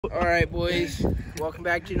Alright boys, welcome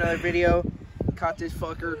back to another video. Caught this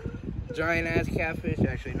fucker, giant ass catfish,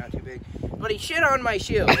 actually not too big, but he shit on my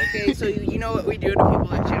shield, okay? So you know what we do to people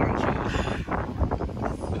that shit on shields.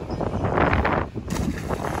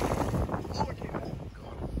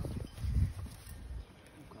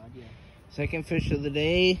 Second fish of the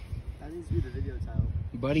day. That needs to be the video title.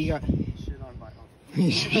 Buddy got... Shit on my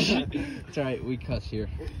It's alright, we cuss here.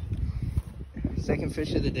 Second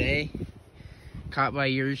fish of the day. Caught by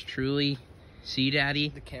yours truly, Sea Daddy.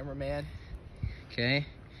 The cameraman. Okay.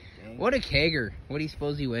 Dang. What a kegger. What do you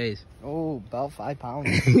suppose he weighs? Oh, about 5 pounds.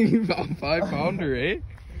 About 5 pounder, eh?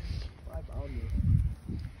 5 pounder.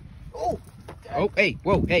 Oh! Oh, hey,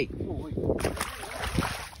 whoa, hey.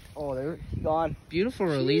 Oh, there, gone. Beautiful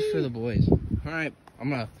release for the boys. All right, I'm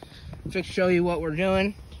gonna show you what we're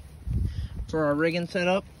doing for our rigging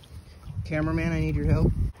setup. Cameraman, I need your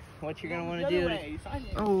help. What you're gonna want to do?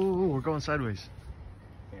 Oh, we're going sideways.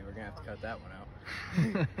 Okay, we're gonna have to cut that one out.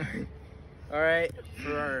 All right,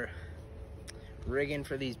 for our rigging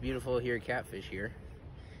for these beautiful here catfish here,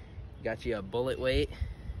 got you a bullet weight,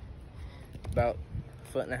 about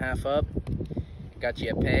 1.5 feet up. Got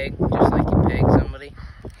you a peg, just like you peg somebody.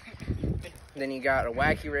 Then you got a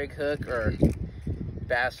wacky rig hook or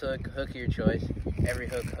bass hook, hook of your choice. Every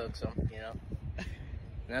hook hooks them, you know.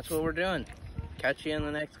 And that's what we're doing. Catch you in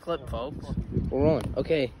the next clip, folks. We're rolling.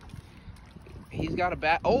 Okay. He's got a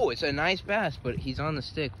bass. Oh, it's a nice bass, but he's on the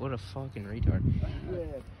stick. What a fucking retard.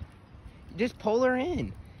 Just pull her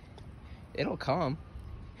in. It'll come.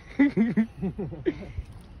 My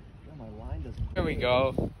line doesn't. There we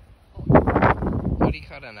go. Buddy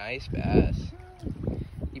caught a nice bass.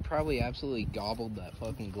 He probably absolutely gobbled that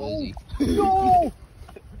fucking glizzy. No!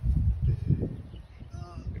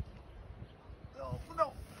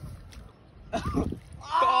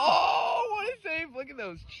 Oh, what a save. Look at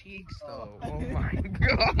those cheeks, though. Oh, my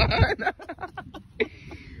God.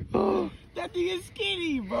 Oh, That thing is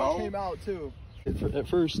skinny, bro. It came out, too. At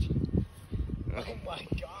first. Oh, my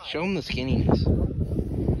God. Show him the skinniness.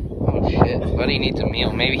 Oh, shit. Buddy needs a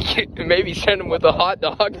meal. Maybe send him with a hot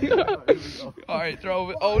dog. All right, throw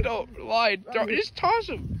it. Oh, don't lie. Just toss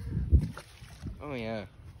him. Oh, yeah.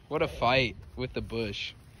 What a fight with the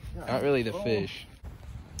bush. Not really the fish.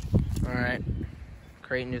 All right.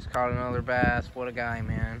 Creighton just caught another bass. What a guy,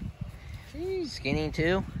 man. Jeez. Skinny,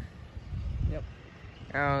 too? Yep.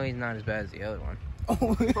 Oh, he's not as bad as the other one. Oh,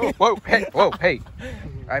 whoa, hey, whoa, hey.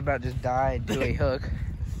 I about just died to a hook.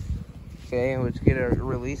 Okay, let's get a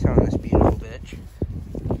release on this beautiful bitch.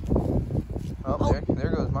 Oh, there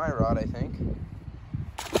goes my rod, I think.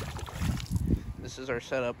 This is our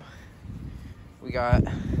setup. We got,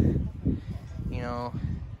 you know,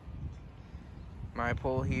 my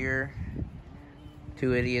pole here,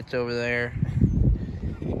 2 idiots over there,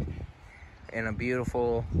 and a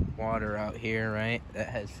beautiful water out here, right, that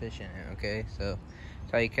has fish in it, okay? So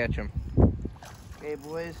that's how you catch them. Okay,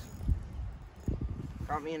 boys.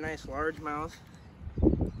 Caught me a nice largemouth.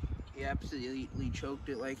 You absolutely choked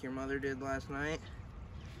it like your mother did last night.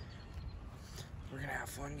 We're gonna have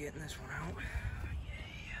fun getting this one out.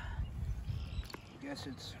 Yeah. Guess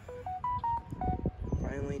it's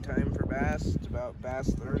finally time for bass. It's about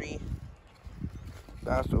bass 30.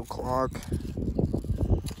 Bass o'clock.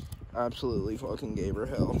 Absolutely fucking gave her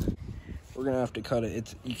hell. We're gonna have to cut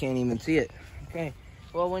it. You can't even see it. Okay.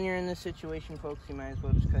 Well, when you're in this situation, folks, you might as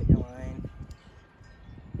well just cut your line.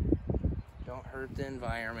 Don't hurt the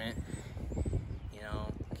environment. You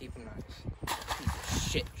know, keep them nice.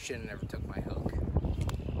 Shit, should've never took my hook.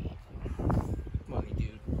 Money,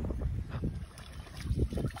 dude.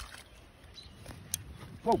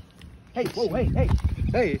 whoa. Hey, whoa, hey, hey.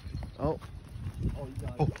 Hey. Oh. Oh, you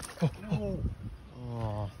got it. No.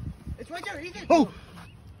 Oh. It's right there, Ethan. Oh.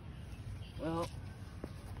 Well.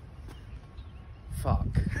 Fuck.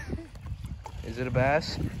 Is it a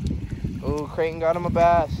bass? Oh, Creighton got him a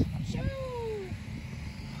bass.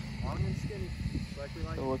 Long and skinny. Like we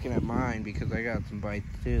like. Still looking at mine because I got some bites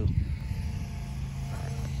too.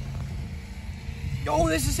 Oh,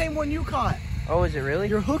 this is the same one you caught. Oh, is it really?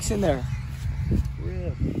 Your hook's in there.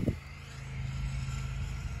 Rip.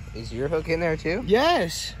 Is your hook in there too?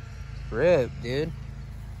 Yes. Rip, dude.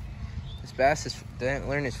 This bass didn't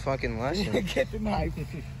learn his fucking lesson. Get the knife.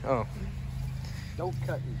 Oh. Don't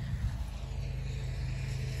cut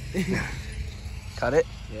me. Cut it?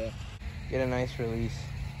 Yeah. Get a nice release.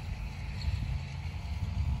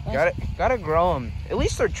 Nice. Gotta grow them. At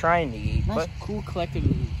least they're trying to eat. Nice, But cool, collective.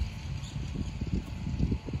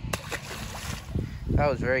 that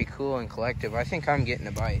was very cool and collective. I think I'm getting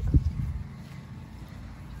a bite. That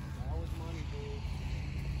was money,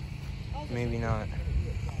 dude. Maybe not.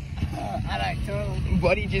 I like turtles.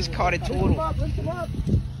 Buddy just caught a turtle. Lift him up.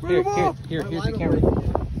 Here, here's the camera.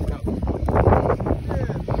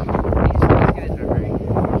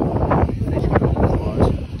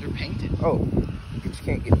 They're painted. Oh, you just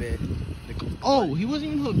can't get bit. Oh, he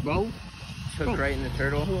wasn't even hooked, bro. Hooked right in the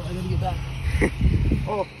turtle. Oh, I gotta get back.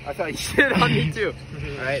 Oh, I thought he shit on me too.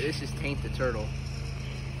 All right, this is Taint the turtle.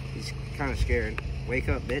 He's kind of scared. Wake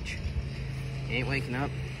up, bitch. You ain't waking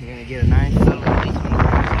up. You're gonna get a nice little release.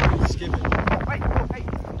 Skip it. Wait, oh, hey.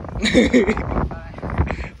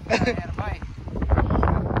 I had a bite.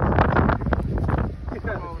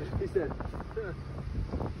 He said,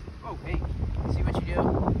 Oh, hey. See what you do?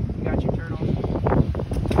 You got your turtle.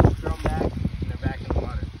 Throw them back, and they're back in the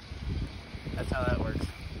water. That's how that works.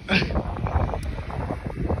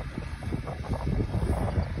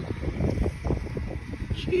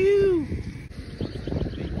 Chew.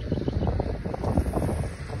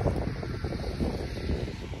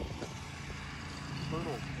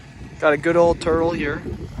 got a good old turtle here.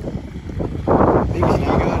 Big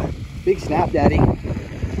snap. Big snap, daddy.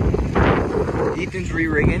 Ethan's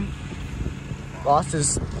re-rigging. Lost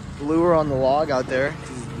his lure on the log out there.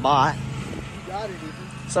 His bot. Got it, Ethan.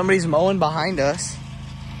 Somebody's mowing behind us.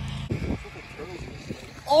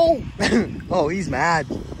 Oh! Oh, he's mad.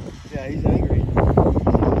 Yeah, he's angry.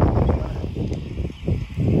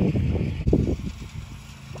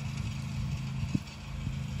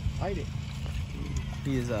 Fight it.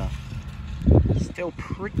 He is still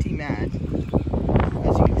pretty mad.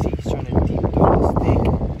 As you can see, he's trying to deep throw the stick.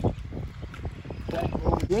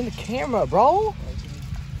 You're in the camera, bro. I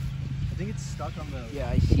think it's stuck on the... Yeah,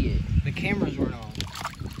 I see it. The cameras weren't on.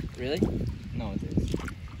 Really? No, it is.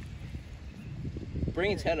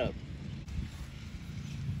 Bring its head up.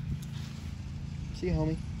 See,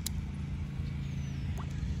 homie.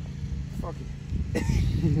 Fuck it.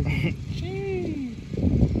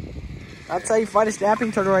 That's how you fight a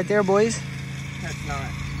snapping turtle right there, boys. That's not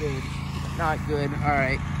good. Not good. All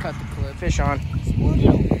right, cut the clip. Fish on.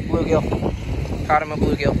 Bluegill. Bluegill. Caught him a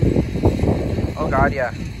bluegill. Oh God,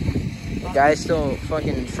 yeah. The guy's still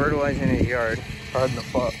fucking fertilizing his yard. Pardon the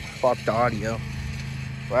fucked audio.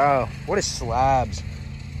 Wow, what is slabs?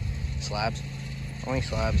 Slabs? Only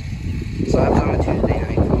slabs. Slabs on a Tuesday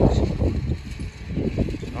night, folks.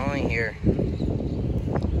 Only here.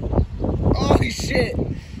 Oh shit!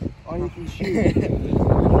 Oh, you can shoot.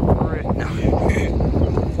 No. Hey,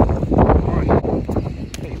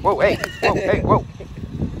 whoa, hey, whoa, hey, whoa.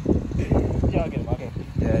 Yeah, I'll get him. Okay.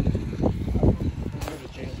 Dead.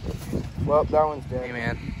 Well, that one's dead. Hey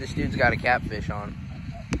man, this dude's got a catfish on.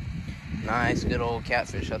 Nice, good old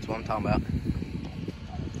catfish, that's what I'm talking about.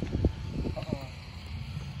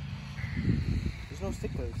 There's no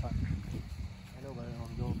stick there this time. I know, but I don't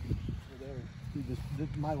want to go over there.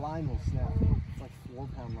 Dude, my line will snap. It's like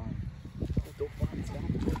 4-pound line.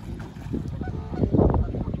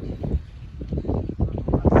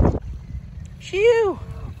 Shoo!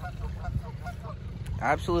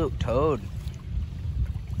 Absolute toad.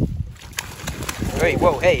 Hey,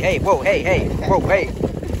 whoa, hey, whoa, hey, whoa, hey.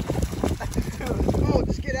 Oh,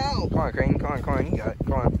 just get out. Come on, Crane, come on, you got it,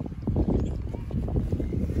 come on.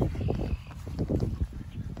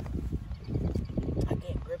 I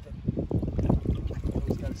can't grip it.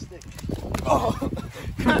 He's got a stick. Oh!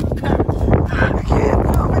 I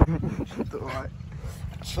can't. Shut the line.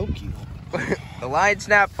 Choke you. The line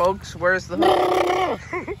snap, folks. Where's the hook?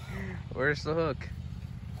 Where's the hook?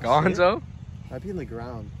 Gonzo? Might be in the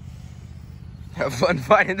ground. Have fun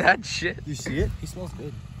finding that shit. You see it? He smells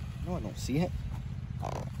good. No, I don't see it.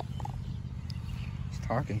 He's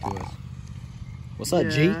talking to us. What's up,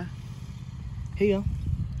 G? Here you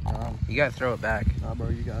go. You gotta throw it back. Nah, bro,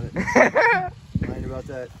 you got it. Mind about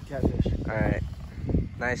that catfish. Alright.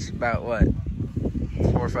 Nice, about what?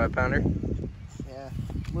 4 or 5 pounder? Yeah,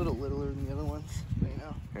 a little littler than the other ones, you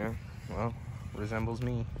know. Yeah, well, resembles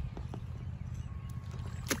me.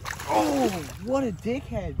 Oh, what a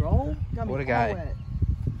dickhead, bro. Got me What a all guy. wet.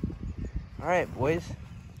 Alright, boys.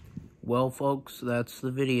 Well, folks, that's the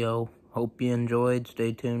video. Hope you enjoyed.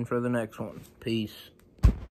 Stay tuned for the next one. Peace.